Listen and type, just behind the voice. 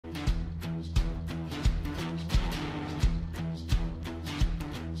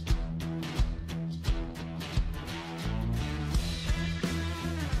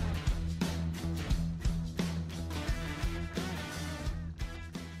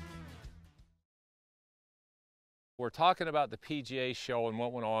We're talking about the PGA Show and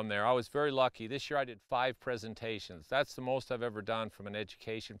what went on there. I was very lucky. This year I did 5 presentations. That's the most I've ever done from an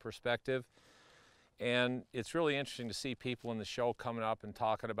education perspective. And it's really interesting to see people in the show coming up and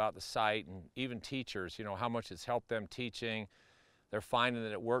talking about the site, and even teachers, you know, how much it's helped them teaching. They're finding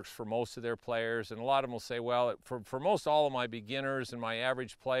that it works for most of their players. And a lot of them will say, well, for most all of my beginners and my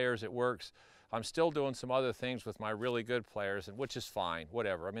average players, it works. I'm still doing some other things with my really good players, and which is fine,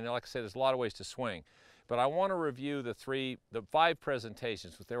 whatever. I mean, like I said, there's a lot of ways to swing. But I want to review the 5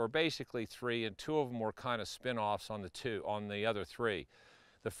 presentations. There were basically 3, and 2 of them were kind of spin-offs on the other 3.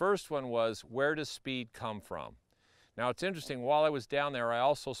 The first one was, where does speed come from? Now it's interesting, while I was down there, I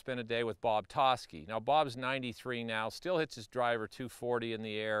also spent a day with Bob Toski. Now Bob's 93 now, still hits his driver 240 in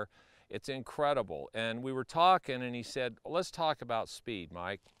the air. It's incredible. And we were talking and he said, well, let's talk about speed,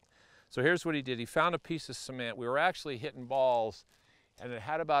 Mike. So here's what he did. He found a piece of cement. We were actually hitting balls and it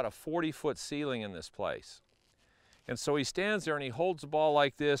had about a 40-foot ceiling in this place. And so he stands there and he holds the ball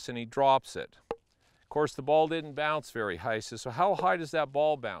like this and he drops it. Of course, the ball didn't bounce very high. He says, so how high does that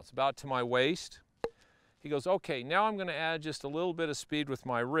ball bounce? About to my waist. He goes, okay, now I'm going to add just a little bit of speed with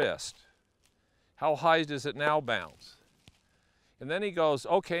my wrist. How high does it now bounce? And then he goes,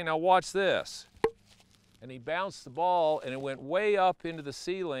 okay, now watch this. And he bounced the ball and it went way up into the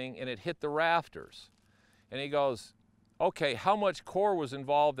ceiling and it hit the rafters. And he goes, okay, how much core was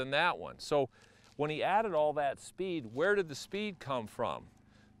involved in that one? So when he added all that speed, where did the speed come from?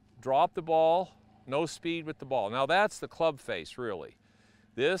 Drop the ball, no speed with the ball. Now that's the club face, really.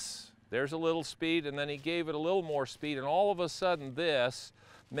 There's a little speed, and then he gave it a little more speed, and all of a sudden this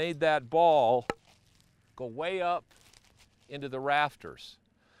made that ball go way up into the rafters.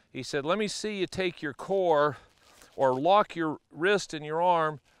 He said, let me see you take your core or lock your wrist in your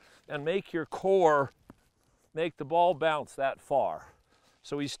arm and make your core make the ball bounce that far.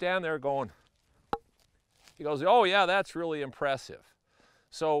 So he's standing there going, he goes, oh yeah, that's really impressive.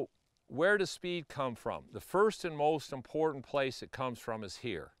 So where does speed come from? The first and most important place it comes from is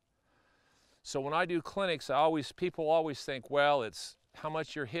here. So when I do clinics, people always think, well, it's how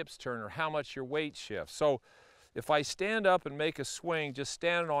much your hips turn or how much your weight shifts. So if I stand up and make a swing, just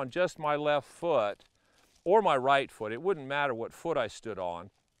standing on just my left foot or my right foot, it wouldn't matter what foot I stood on.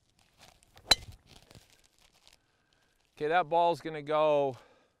 Okay, that ball's going to go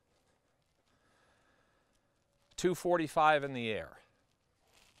 245 in the air.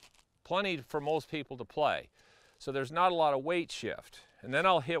 Plenty for most people to play. So there's not a lot of weight shift. And then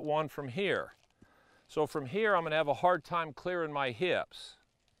I'll hit one from here. So from here, I'm going to have a hard time clearing my hips.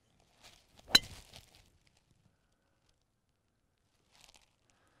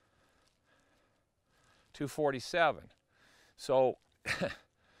 .247. So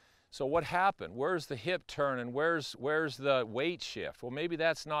so what happened? Where's the hip turn and where's the weight shift? Well, maybe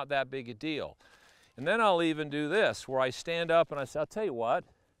that's not that big a deal. And then I'll even do this, where I stand up and I say, I'll tell you what,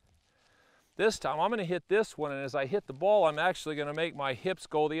 this time I'm going to hit this one, and as I hit the ball, I'm actually going to make my hips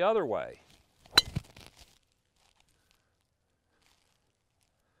go the other way.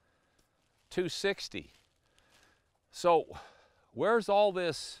 .260. So where's all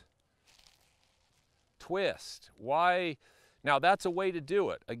this twist? Why? Now that's a way to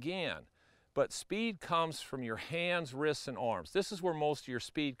do it, again, but speed comes from your hands, wrists, and arms. This is where most of your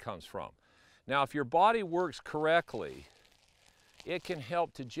speed comes from. Now if your body works correctly, it can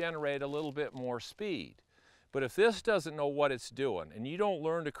help to generate a little bit more speed. But if this doesn't know what it's doing, and you don't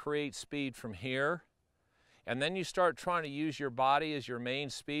learn to create speed from here, and then you start trying to use your body as your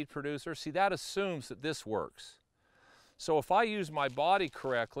main speed producer, see, that assumes that this works. So if I use my body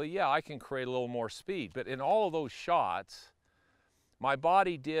correctly, yeah, I can create a little more speed. But in all of those shots, my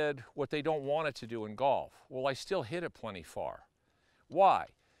body did what they don't want it to do in golf. Well, I still hit it plenty far. Why?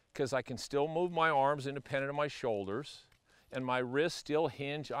 Because I can still move my arms independent of my shoulders, and my wrists still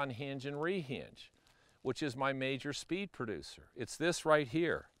hinge, unhinge, and rehinge, which is my major speed producer. It's this right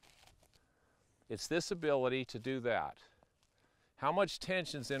here. It's this ability to do that. How much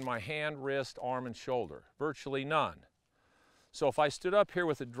tension's in my hand, wrist, arm, and shoulder? Virtually none. So if I stood up here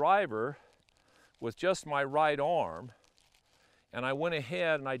with a driver with just my right arm, and I went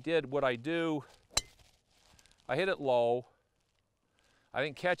ahead and I did what I do, I hit it low, I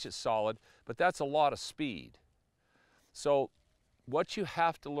didn't catch it solid, but that's a lot of speed. So what you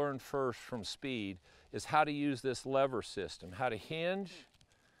have to learn first from speed is how to use this lever system, how to hinge,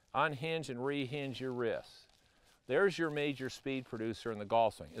 unhinge, and rehinge your wrists. There's your major speed producer in the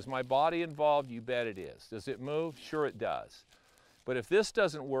golf swing. Is my body involved? You bet it is. Does it move? Sure it does. But if this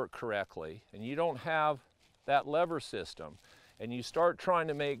doesn't work correctly, and you don't have that lever system, and you start trying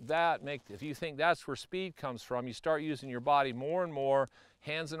to make that, if you think that's where speed comes from, you start using your body more and more,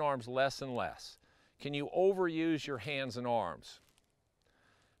 hands and arms less and less. Can you overuse your hands and arms?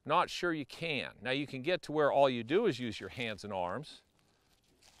 Not sure you can. Now you can get to where all you do is use your hands and arms.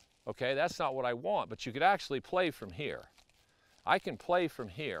 Okay, that's not what I want, but you could actually play from here. I can play from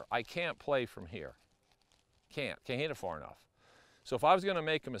here. I can't play from here. Can't hit it far enough. So if I was going to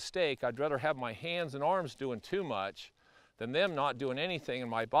make a mistake, I'd rather have my hands and arms doing too much than them not doing anything and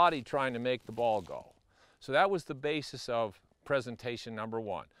my body trying to make the ball go. So that was the basis of presentation number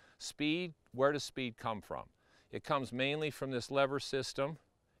one. Speed, where does speed come from? It comes mainly from this lever system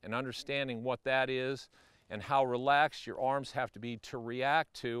and understanding what that is and how relaxed your arms have to be to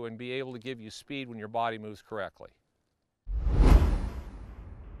react to and be able to give you speed when your body moves correctly.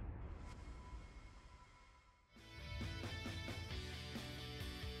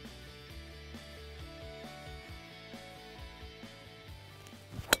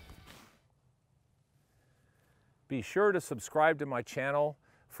 Be sure to subscribe to my channel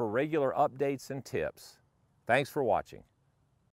for regular updates and tips. Thanks for watching.